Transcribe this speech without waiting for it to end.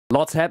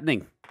Lots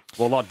happening.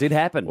 Well, a lot did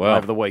happen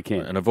over the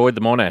weekend. And avoid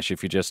the Monash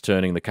if you're just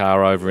turning the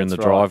car over in the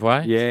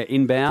driveway. Yeah,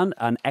 inbound,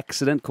 an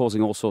accident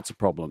causing all sorts of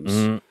problems.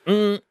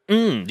 Do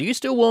you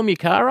still warm your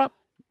car up?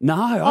 No,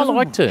 I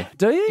like to.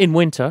 Do you? In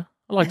winter.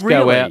 I like to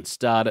go out,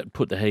 start it,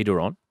 put the heater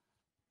on.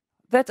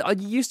 I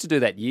used to do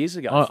that years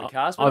ago for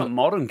cars, but not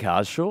modern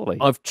cars, surely.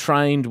 I've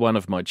trained one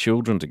of my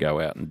children to go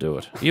out and do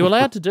it. Are you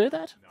allowed to do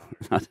that?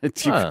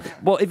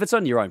 Well, if it's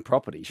on your own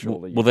property,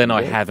 surely. Well, then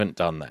I haven't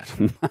done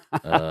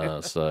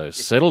that. So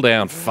settle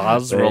down,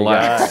 Fuzz,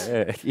 relax.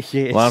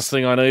 Yes. Last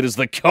thing I need is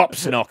the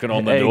cops knocking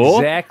on the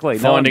door. Exactly.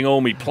 Finding all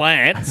me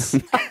plants.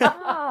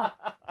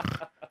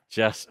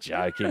 Just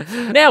joking.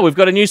 Now we've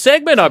got a new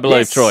segment, I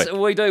believe, Yes, Troy.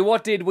 we do.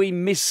 What did we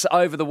miss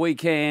over the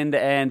weekend?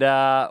 And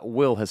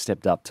Will has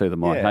stepped up to the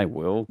mic. Yeah. Hey,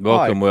 Will.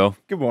 Welcome, Hi. Will.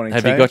 Good morning,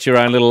 Have team. you got your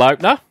own little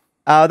opener?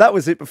 That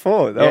was it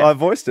before. Yeah. I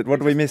voiced it. What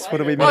did we miss? What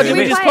did we miss? Oh, did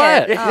we just play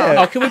it? Yeah.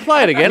 Oh, can we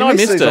play it again? You I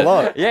miss missed these it. a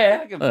lot.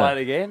 Yeah, I can play it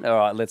again. All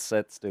right, let's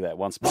do that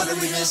once more.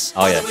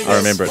 Oh, yeah, I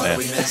remember it now.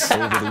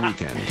 Over the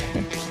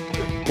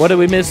weekend. What do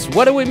we miss?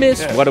 What do we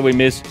miss? What do we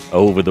miss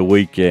over the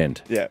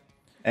weekend? Yeah.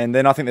 And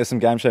then I think there's some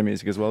game show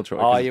music as well, Troy.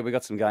 Oh, yeah, we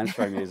got some game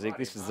show music.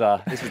 This is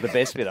the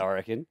best bit, I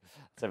reckon.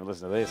 Let's have a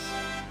listen to this.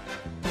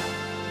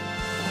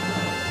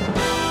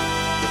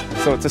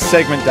 So it's a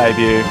segment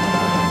debut.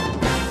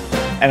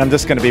 And I'm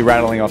just going to be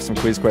rattling off some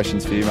quiz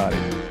questions for you, Marty.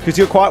 Because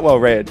you're quite well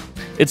read.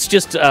 It's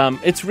just,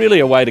 it's really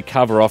a way to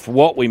cover off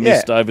what we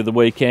missed over the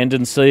weekend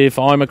and see if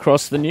I'm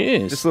across the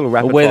news. Just a little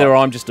rapid Or whether fire.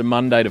 I'm just a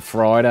Monday to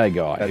Friday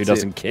guy who That's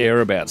doesn't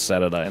care about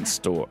Saturday and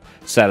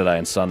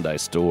Sunday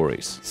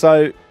stories.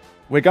 So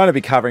we're going to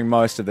be covering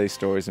most of these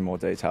stories in more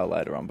detail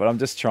later on, but I'm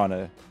just trying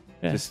to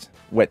just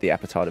whet the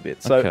appetite a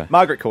bit. So Okay.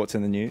 Margaret Court's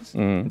in the news.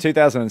 In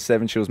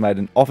 2007, she was made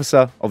an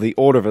Officer of the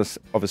Order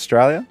of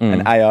Australia,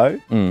 an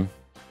AO.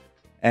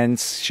 And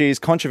she is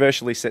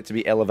controversially set to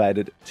be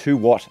elevated to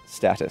what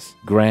status?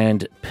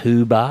 Grand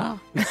Poobah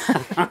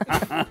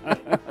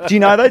Do you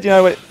know that? Do you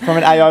know what, from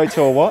an AO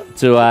to a what?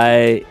 to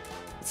a...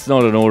 It's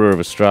not an Order of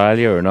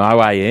Australia or an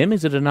OAM.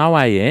 Is it an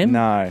OAM?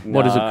 No.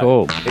 What is it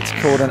called? It's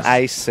called an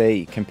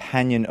AC,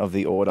 Companion of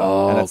the Order,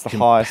 and it's the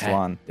highest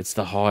one. It's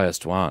the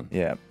highest one.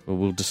 Yeah. Well,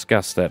 we'll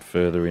discuss that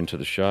further into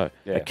the show.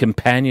 Yeah. A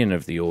companion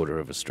of the Order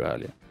of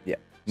Australia. Yeah.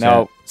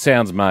 Now,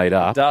 Sounds made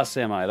up. Does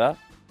sound made up.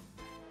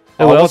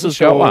 Who I else wasn't has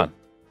got sure one?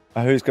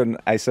 Who's got an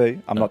AC?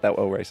 I'm not that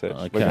well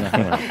researched.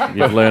 Okay.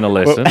 You've learned a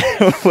lesson.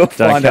 We'll Don't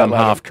find out come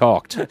later.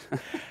 half-cocked.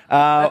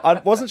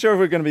 I wasn't sure if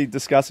we were going to be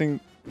discussing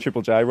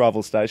Triple J,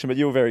 rival station, but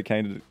you were very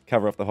keen to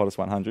cover off the hottest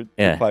 100.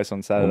 Yeah. Took place on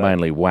Well, Saturday.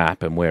 mainly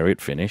WAP and where it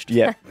finished.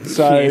 Yeah.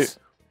 So, Yes.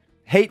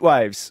 Heat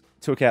Waves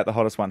took out the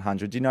hottest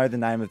 100. Do you know the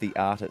name of the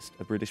artist,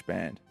 a British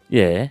band?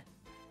 Yeah.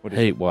 What is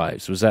Heat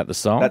Waves. Was that the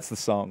song? That's the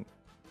song.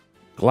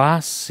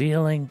 Glass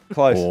Ceiling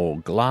Close. or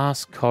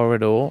Glass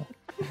Corridor.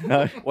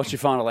 No. What's your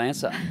final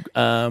answer?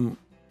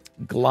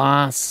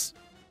 Glass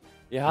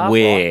You're half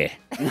Where?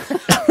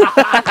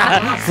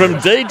 From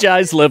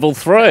DJ's level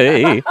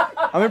 3.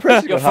 I'm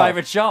impressed Your you got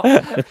favourite shop.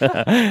 half.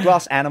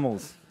 Glass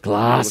Animals.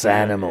 Glass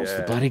Animals.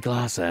 The bloody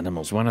Glass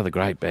Animals. One of the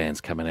great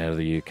bands coming out of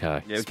the UK.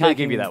 Yeah, we can't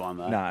give you that one,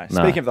 though. No.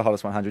 No. Speaking of the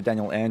hottest 100,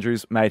 Daniel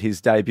Andrews made his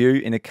debut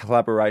in a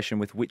collaboration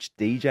with which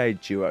DJ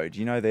duo? Do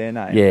you know their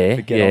name? Yeah,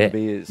 Forget yeah. on the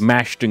beers.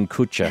 Mashed and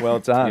Kutcher. Well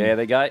done. Yeah,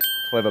 there you go.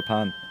 Clever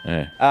pun.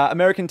 Yeah.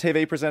 American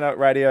TV presenter,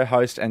 radio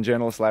host, and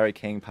journalist Larry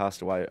King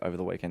passed away over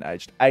the weekend,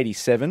 aged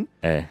 87.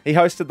 Yeah. He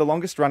hosted the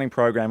longest-running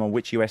program on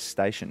which US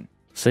station?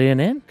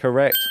 CNN?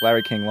 Correct.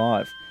 Larry King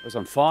Live. It was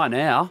on fire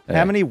now.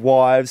 How many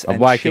wives I'm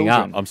and waking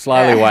children? up. I'm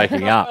slowly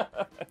waking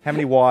up. How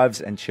many wives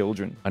and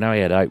children? I know he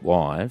had 8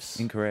 wives.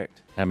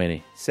 Incorrect. How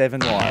many? 7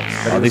 wives.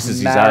 But Oh, he this was is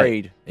his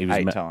married He was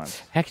 8 ma-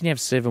 times. How can you have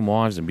 7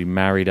 wives and be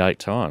married 8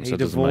 times? He That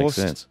doesn't make divorced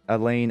sense.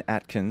 Aline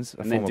Atkins,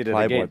 a And then former did it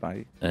Playboy again.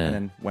 buddy, Yeah. and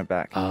then went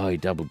back. Oh, he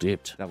double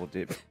dipped. Double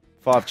dip.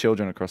 5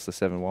 children across the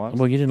 7 wives.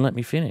 Well, you didn't let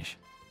me finish.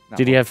 No,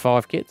 Did he have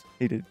 5 kids?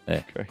 He did.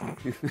 Yeah. Correct.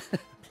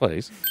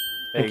 Please.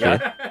 There you go.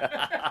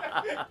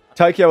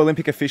 Tokyo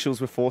Olympic officials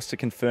were forced to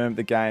confirm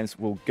the Games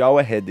will go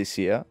ahead this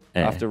year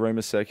Yeah. after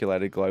rumours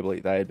circulated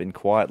globally they had been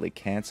quietly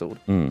cancelled.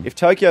 Mm. If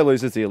Tokyo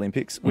loses the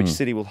Olympics, which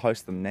city will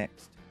host them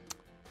next?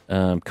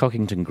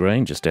 Cockington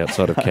Green, just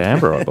outside of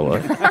Canberra, I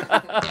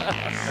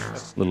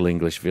believe. Little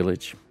English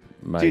village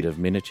made of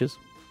miniatures.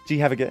 Do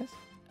you have a guess?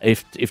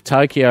 If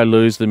Tokyo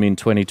lose them in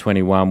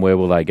 2021, where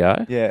will they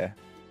go? Yeah.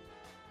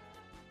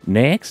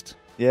 Next?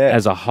 Yeah.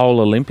 As a whole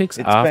Olympics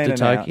It's after been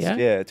announced. Tokyo?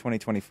 Yeah,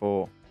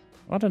 2024.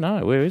 I don't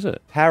know. Where is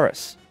it?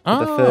 Paris for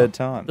the 3rd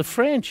time. The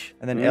French.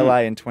 And then LA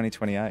in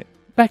 2028.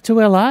 Back to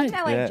LA. Didn't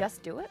LA Yeah.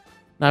 just do it?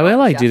 No,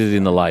 LA did it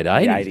in the late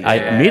 80s. 80s,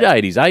 yeah.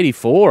 Mid-80s.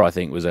 84, I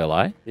think, was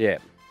LA. It Yeah.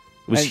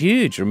 was And-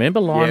 huge. Remember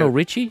Lionel Yeah.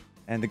 Richie?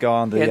 And the guy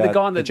on the Yeah, the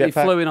guy that he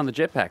jetpack. flew in on the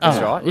jetpack. That's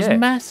right. It was yeah.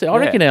 massive. I Yeah.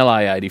 reckon LA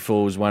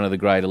 84 was one of the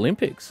great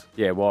Olympics.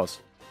 Yeah, it was.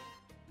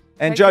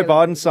 And Joe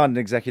Biden signed an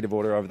executive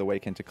order over the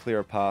weekend to clear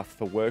a path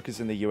for workers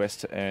in the US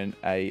to earn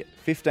a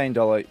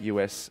 $15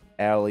 US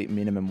hourly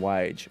minimum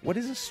wage. What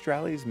is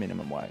Australia's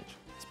minimum wage?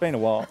 It's been a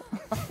while.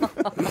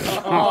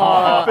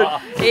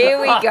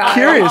 Here we go.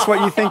 Curious what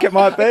you think it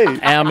might be.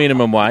 Our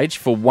minimum wage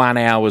for 1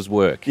 hour's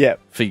work. Yep.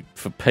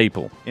 For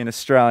people. In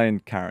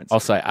Australian currency. I'll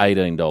say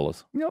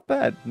 $18. Not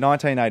bad.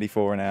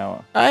 $19.84 an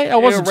hour. Hey, I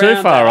wasn't too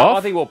Around far that. off.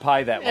 I think we'll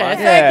pay that one. Yeah,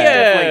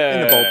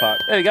 Definitely in the ballpark.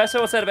 There we go.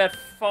 So what's that, about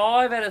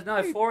 4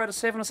 out of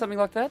 7 or something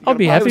like that? I'd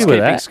be That happy was with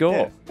keeping that.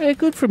 score. Yeah,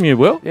 good from you,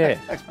 Will. Yeah.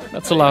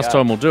 That's the last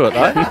time we'll do it,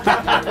 though.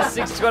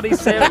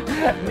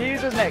 6:27.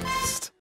 News is next.